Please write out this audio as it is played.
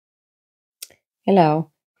Hello.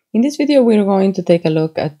 In this video, we're going to take a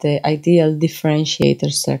look at the ideal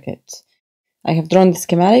differentiator circuit. I have drawn the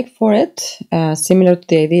schematic for it, similar to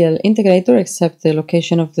the ideal integrator, except the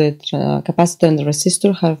location of the capacitor and the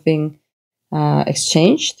resistor have been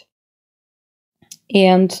exchanged.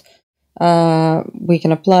 And we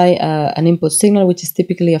can apply an input signal, which is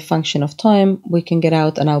typically a function of time. We can get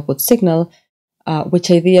out an output signal, which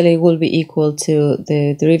ideally will be equal to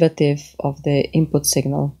the derivative of the input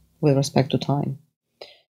signal with respect to time.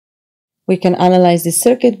 We can analyze this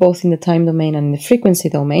circuit both in the time domain and in the frequency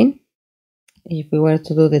domain. If we were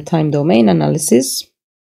to do the time domain analysis,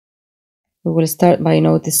 we will start by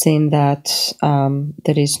noticing that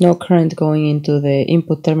there is no current going into the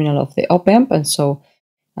input terminal of the op-amp, and so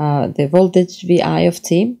the voltage Vi of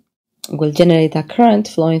t will generate a current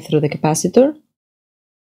flowing through the capacitor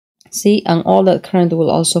C, and all that current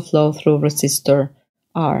will also flow through resistor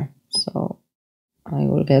R. So I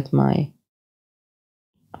will get my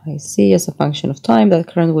IC as a function of time. That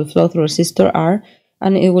current will flow through resistor R,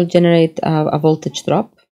 and it will generate a voltage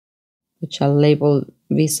drop, which I'll label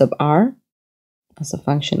V sub R as a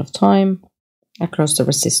function of time across the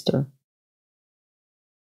resistor.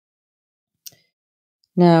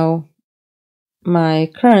 Now,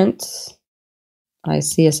 my current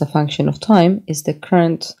IC as a function of time is the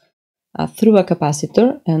current through a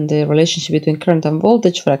capacitor, and the relationship between current and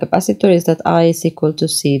voltage for a capacitor is that I is equal to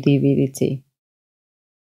C dV dt.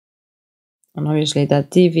 And obviously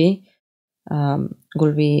that dV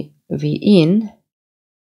will be V in,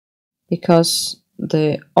 because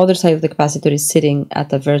the other side of the capacitor is sitting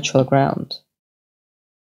at a virtual ground.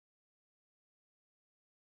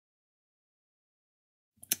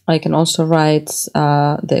 I can also write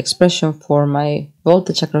the expression for my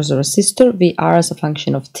voltage across the resistor, VR as a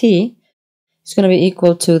function of t, is going to be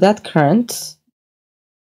equal to that current,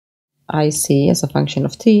 IC as a function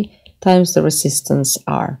of t, times the resistance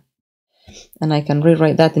R. And I can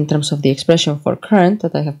rewrite that in terms of the expression for current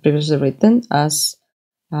that I have previously written as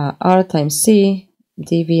R times C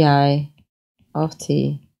dVi of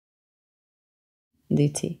t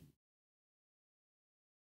dt.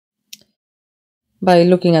 By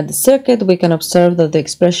looking at the circuit, we can observe that the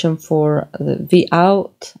expression for the V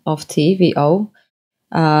out of t, VO,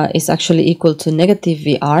 is actually equal to negative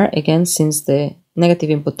VR, again, since the negative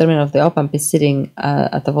input terminal of the op-amp is sitting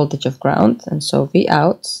at a voltage of ground. And so V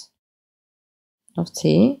out of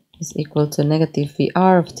t is equal to negative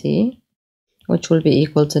VR of t, which will be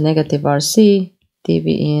equal to negative RC dV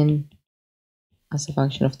in as a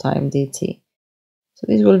function of time dt. So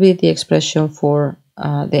this will be the expression for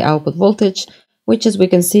the output voltage, which, as we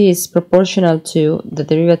can see, is proportional to the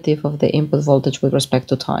derivative of the input voltage with respect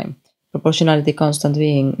to time, proportionality constant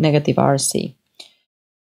being negative RC.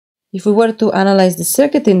 If we were to analyze the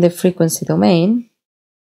circuit in the frequency domain,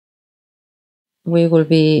 we will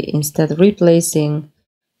be instead replacing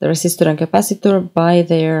the resistor and capacitor by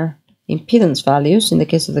their impedance values. In the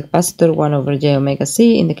case of the capacitor, 1 over j omega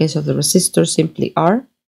c. In the case of the resistor, simply R.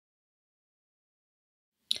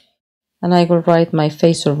 And I will write my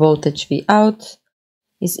phasor voltage V out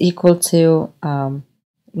is equal to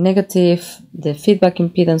negative the feedback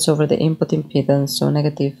impedance over the input impedance, so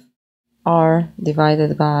negative R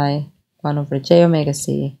divided by 1 over j omega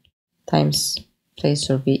c times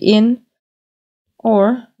phasor V in,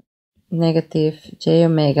 or negative j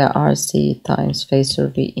omega RC times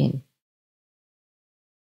phasor V in.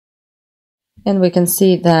 And we can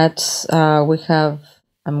see that we have,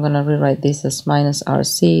 I'm going to rewrite this as minus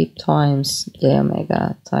RC times j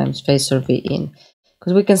omega times phasor V in.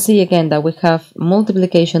 Because we can see again that we have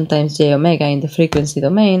multiplication times j omega in the frequency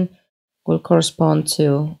domain will correspond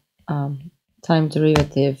to time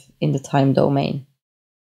derivative in the time domain.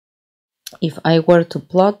 If I were to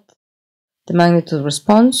plot the magnitude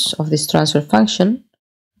response of this transfer function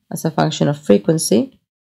as a function of frequency,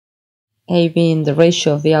 A being the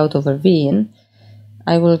ratio of V out over V in,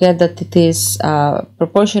 I will get that it is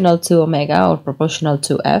proportional to omega or proportional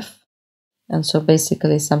to F, and so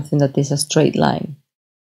basically something that is a straight line.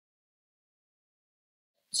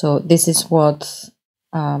 So this is what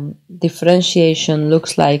differentiation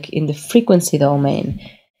looks like in the frequency domain.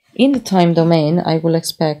 In the time domain, I will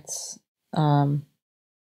expect,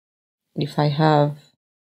 if I have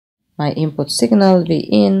my input signal V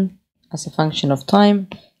in as a function of time,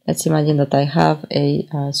 let's imagine that I have a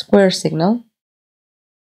square signal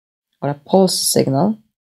or a pulse signal,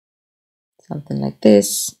 something like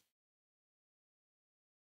this.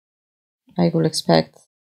 I will expect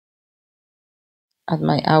at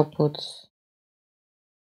my output,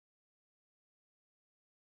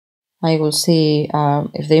 I will see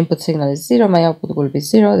if the input signal is 0, my output will be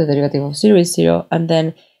 0, the derivative of 0 is 0, and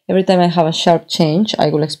then Every time I have a sharp change, I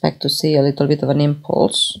will expect to see a little bit of an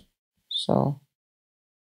impulse. So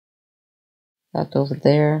that over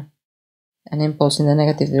there, an impulse in the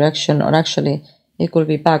negative direction, or actually it could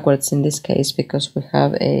be backwards in this case because we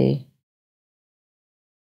have a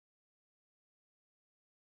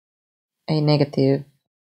negative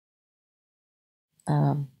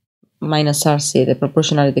minus RC. The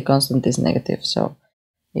proportionality constant is negative, so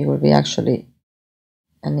it will be actually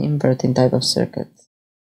an inverting type of circuit.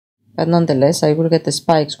 But nonetheless, I will get the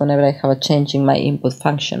spikes whenever I have a change in my input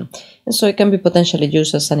function. And so it can be potentially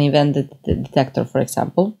used as an event detector, for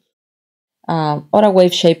example, or a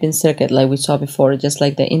wave shaping circuit like we saw before, just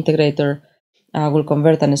like the integrator will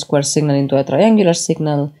convert a square signal into a triangular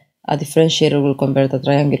signal, a differentiator will convert a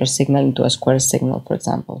triangular signal into a square signal, for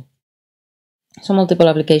example. So multiple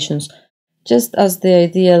applications. Just as the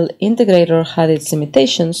ideal integrator had its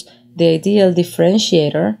limitations, the ideal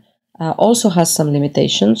differentiator also has some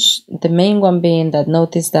limitations. The main one being that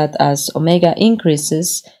notice that as omega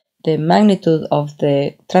increases, the magnitude of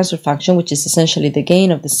the transfer function, which is essentially the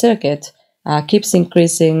gain of the circuit, keeps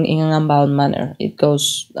increasing in an unbound manner. It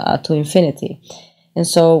goes to infinity. And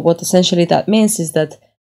so what essentially that means is that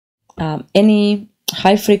any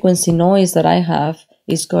high frequency noise that I have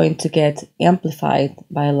is going to get amplified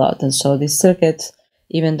by a lot. And so this circuit,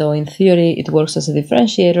 even though in theory it works as a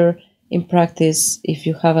differentiator, in practice, if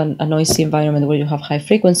you have a noisy environment where you have high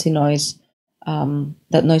frequency noise,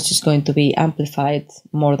 that noise is going to be amplified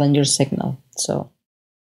more than your signal. So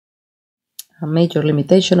a major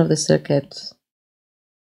limitation of the circuit.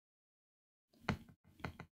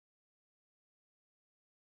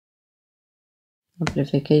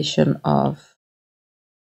 Amplification of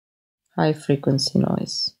high frequency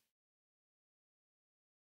noise.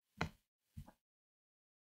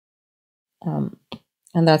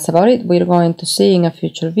 And that's about it. We're going to see in a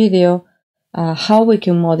future video how we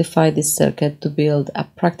can modify this circuit to build a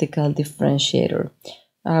practical differentiator.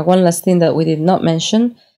 One last thing that we did not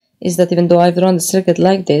mention is that even though I've drawn the circuit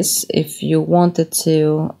like this, if you wanted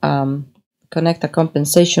to connect a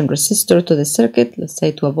compensation resistor to the circuit, let's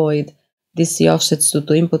say to avoid DC offsets due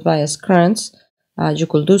to input bias currents, you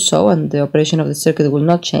could do so, and the operation of the circuit will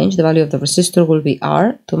not change. The value of the resistor will be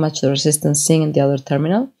R to match the resistance seen in the other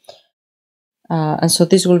terminal. And so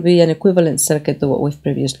this will be an equivalent circuit to what we've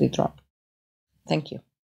previously drawn. Thank you.